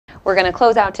We're going to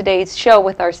close out today's show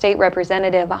with our state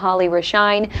representative, Holly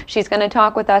Rashine. She's going to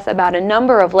talk with us about a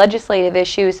number of legislative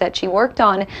issues that she worked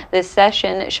on this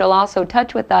session. She'll also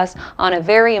touch with us on a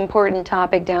very important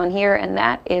topic down here, and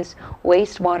that is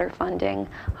wastewater funding.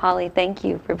 Holly, thank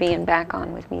you for being back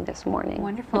on with me this morning.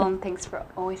 Wonderful, and thanks for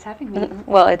always having me.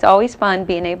 Well, it's always fun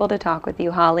being able to talk with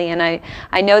you, Holly, and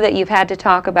I know that you've had to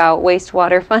talk about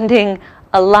wastewater funding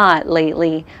a lot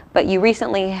lately, but you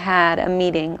recently had a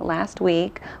meeting last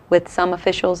week with some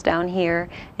officials down here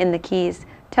in the Keys.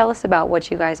 Tell us about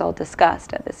what you guys all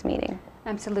discussed at this meeting.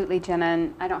 Absolutely, Jenna,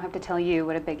 and I don't have to tell you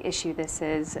what a big issue this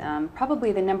is.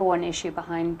 Probably the #1 issue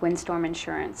behind windstorm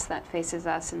insurance that faces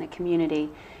us in the community.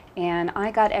 And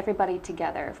I got everybody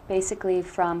together, basically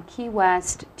from Key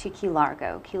West to Key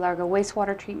Largo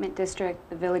Wastewater Treatment District,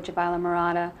 the Village of Isla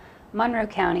Mirada, Monroe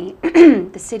County,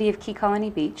 the City of Key Colony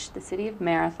Beach, the City of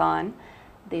Marathon,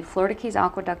 the Florida Keys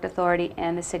Aqueduct Authority,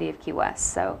 and the City of Key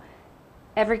West. So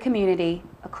every community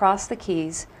across the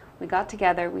Keys, we got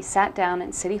together, we sat down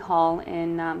in City Hall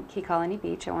in Key Colony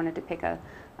Beach. I wanted to pick a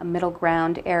middle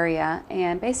ground area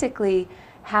and basically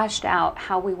hashed out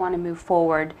how we want to move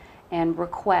forward and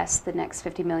request the next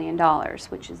 $50 million,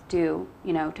 which is due,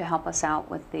 to help us out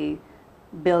with the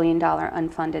 $1 billion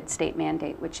unfunded state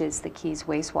mandate, which is the Keys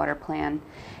wastewater plan.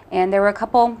 And there were a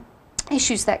couple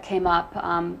issues that came up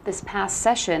this past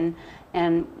session,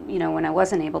 and when I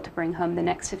wasn't able to bring home the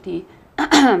next $50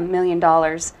 million,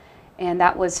 and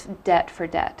that was debt for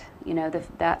debt.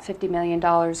 That $50 million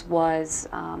was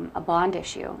a bond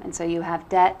issue, and so you have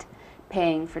debt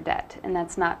paying for debt, and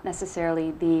that's not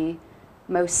necessarily the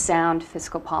most sound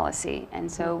fiscal policy.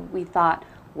 And so we thought,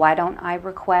 why don't I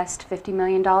request $50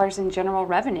 million in general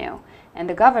revenue? And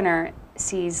the governor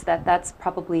sees that that's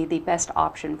probably the best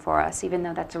option for us, even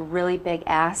though that's a really big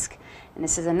ask. And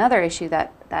this is another issue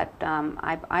that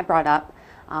I brought up.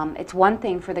 It's one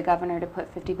thing for the governor to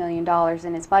put $50 million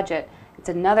in his budget. It's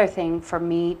another thing for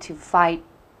me to fight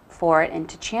for it and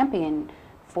to champion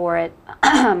for it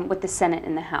with the Senate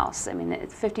and the House. I mean,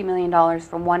 it's $50 million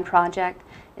for one project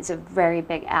is a very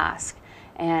big ask.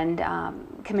 And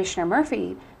Commissioner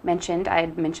Murphy mentioned, I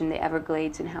had mentioned the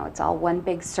Everglades and how it's all one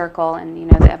big circle, and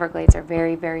the Everglades are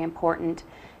very, very important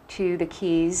to the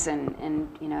Keys, and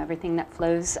everything that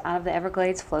flows out of the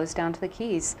Everglades flows down to the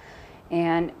Keys,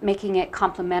 and making it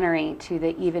complementary to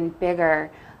the even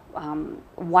bigger,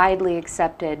 widely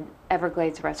accepted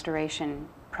Everglades restoration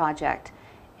project.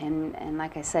 And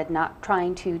like I said, not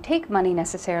trying to take money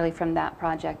necessarily from that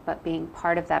project, but being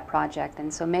part of that project.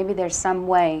 And so maybe there's some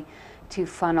way to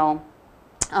funnel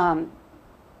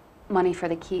money for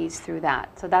the Keys through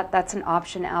that. So that's an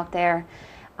option out there.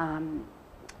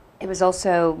 It was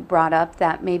also brought up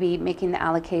that maybe making the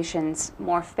allocations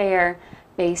more fair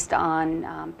based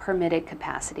on permitted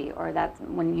capacity, or that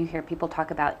when you hear people talk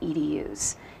about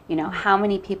EDUs, how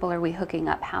many people are we hooking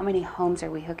up, how many homes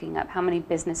are we hooking up, how many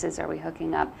businesses are we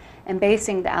hooking up, and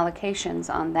basing the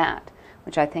allocations on that,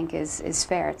 which I think is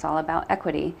fair. It's all about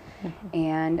equity.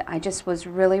 And I just was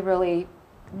really, really,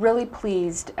 really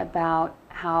pleased about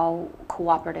how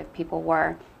cooperative people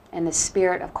were and the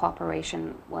spirit of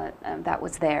cooperation that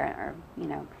was there,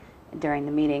 during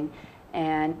the meeting.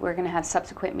 And we're going to have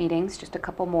subsequent meetings, just a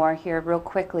couple more here real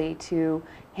quickly, to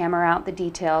hammer out the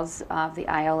details of the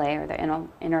ILA, or the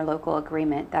interlocal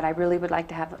agreement, that I really would like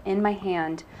to have in my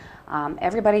hand.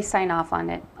 Everybody sign off on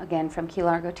it, again, from Key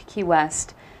Largo to Key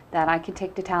West, that I can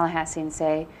take to Tallahassee and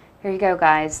say, here you go,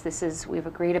 guys, we've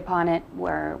agreed upon it,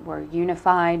 we're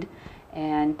unified,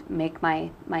 and make my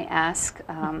ask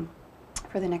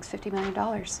for the next $50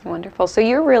 million. Wonderful. So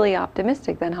you're really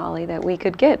optimistic then, Holly, that we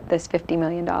could get this $50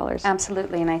 million.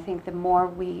 Absolutely, and I think the more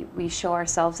we show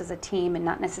ourselves as a team, and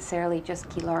not necessarily just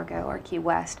Key Largo or Key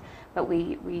West, but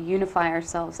we unify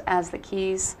ourselves as the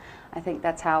Keys, I think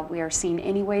that's how we are seen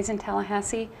anyways in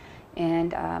Tallahassee,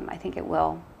 and I think it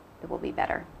will be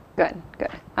better. Good, good.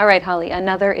 All right, Holly,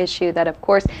 another issue that, of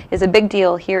course, is a big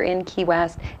deal here in Key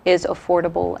West is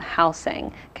affordable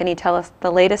housing. Can you tell us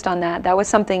the latest on that? That was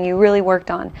something you really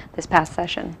worked on this past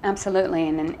session. Absolutely,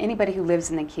 and anybody who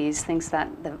lives in the Keys thinks that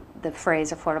the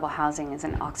phrase affordable housing is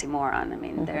an oxymoron. I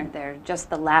mean, they're just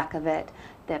the lack of it,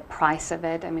 the price of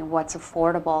it. I mean, what's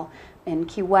affordable? In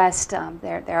Key West,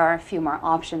 there are a few more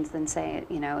options than, say,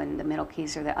 in the Middle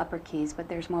Keys or the Upper Keys, but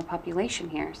there's more population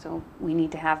here, so we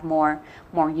need to have more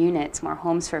units, more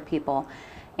homes for people.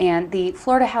 And the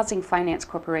Florida Housing Finance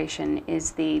Corporation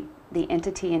is the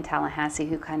entity in Tallahassee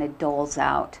who kind of doles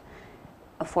out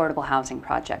affordable housing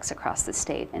projects across the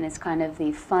state, and it's kind of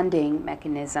the funding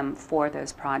mechanism for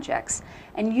those projects.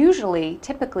 And usually,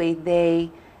 typically,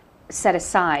 they set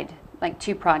aside like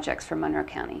 2 projects for Monroe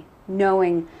County,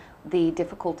 knowing the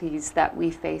difficulties that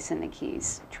we face in the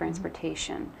Keys: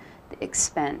 transportation, the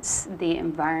expense, the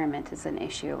environment is an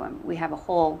issue. We have a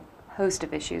whole host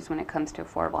of issues when it comes to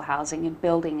affordable housing and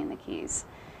building in the Keys.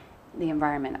 The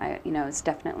environment, is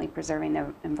definitely preserving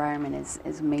the environment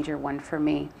is a major one for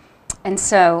me. And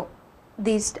so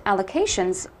these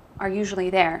allocations are usually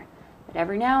there. But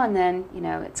every now and then,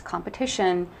 it's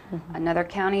competition. Another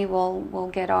county will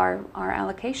get our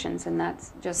allocations, and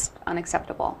that's just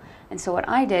unacceptable. And so what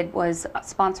I did was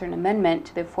sponsor an amendment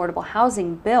to the affordable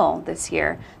housing bill this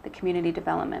year, the community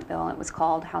development bill. It was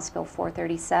called House Bill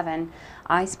 437.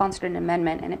 I sponsored an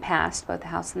amendment, and it passed both the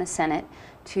House and the Senate,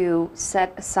 to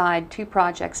set aside 2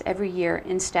 projects every year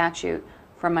in statute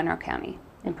for Monroe County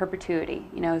in perpetuity.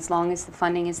 As long as the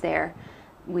funding is there,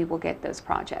 we will get those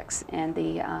projects. And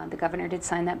the governor did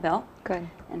sign that bill. Good.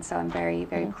 And so I'm very,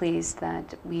 very pleased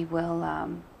that we will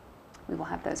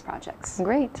have those projects.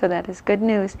 Great. So that is good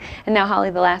news. And now, Holly,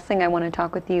 the last thing I want to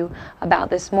talk with you about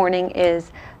this morning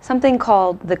is something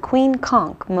called the Queen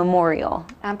Conch Memorial.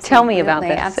 Absolutely. Tell me about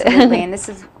this. Absolutely. And this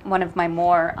is one of my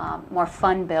more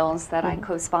fun bills that I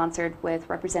co-sponsored with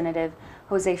Representative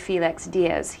Jose Felix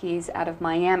Diaz. He's out of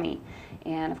Miami.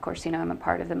 And of course, I'm a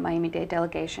part of the Miami-Dade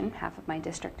delegation. Half of my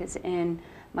district is in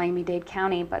Miami-Dade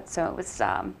County, but so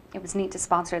it was neat to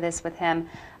sponsor this with him.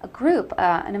 A group,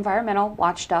 an environmental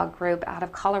watchdog group out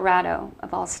of Colorado,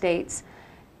 of all states,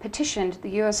 petitioned the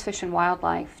U.S. Fish and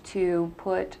Wildlife to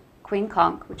put queen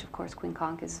conch, which of course queen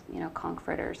conch is conch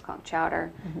fritters, conch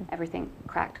chowder, everything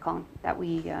cracked conch that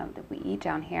we eat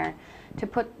down here, to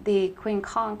put the queen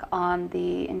conch on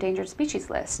the endangered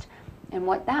species list. And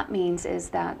what that means is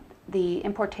that the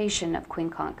importation of queen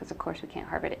conch, because of course we can't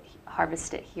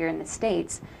harvest it here in the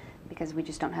States because we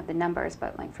just don't have the numbers,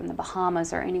 but like from the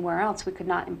Bahamas or anywhere else, we could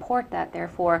not import that.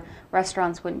 Therefore,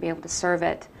 restaurants wouldn't be able to serve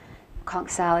it, conch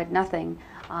salad, nothing,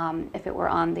 if it were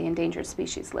on the endangered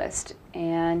species list.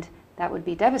 And that would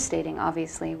be devastating,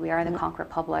 obviously. We are the conch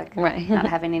republic. Right. Not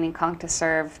having any conch to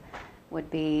serve would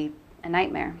be a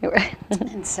nightmare. Right.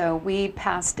 And so we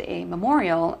passed a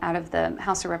memorial out of the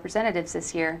House of Representatives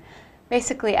this year,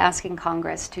 basically asking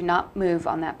Congress to not move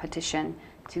on that petition,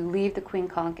 to leave the queen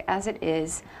conch as it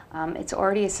is. It's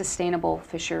already a sustainable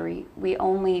fishery. We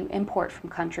only import from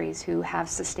countries who have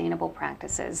sustainable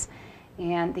practices.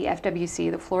 And the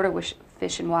FWC, the Florida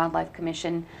Fish and Wildlife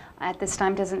Commission, at this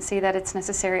time doesn't see that it's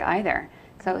necessary either.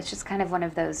 So it's just kind of one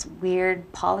of those weird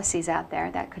policies out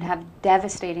there that could have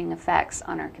devastating effects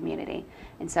on our community.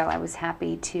 And so I was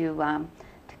happy to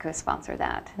co-sponsor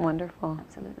that. Wonderful.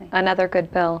 Absolutely. Another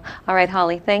good bill. All right,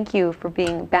 Holly, thank you for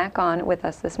being back on with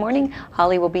us this morning.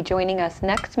 Holly will be joining us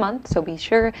next month, so be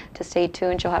sure to stay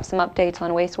tuned. She'll have some updates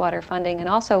on wastewater funding and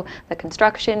also the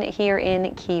construction here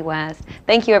in Key West.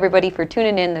 Thank you, everybody, for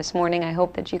tuning in this morning. I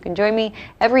hope that you can join me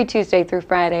every Tuesday through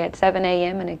Friday at 7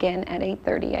 a.m. and again at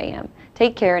 8:30 a.m.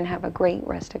 Take care and have a great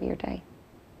rest of your day.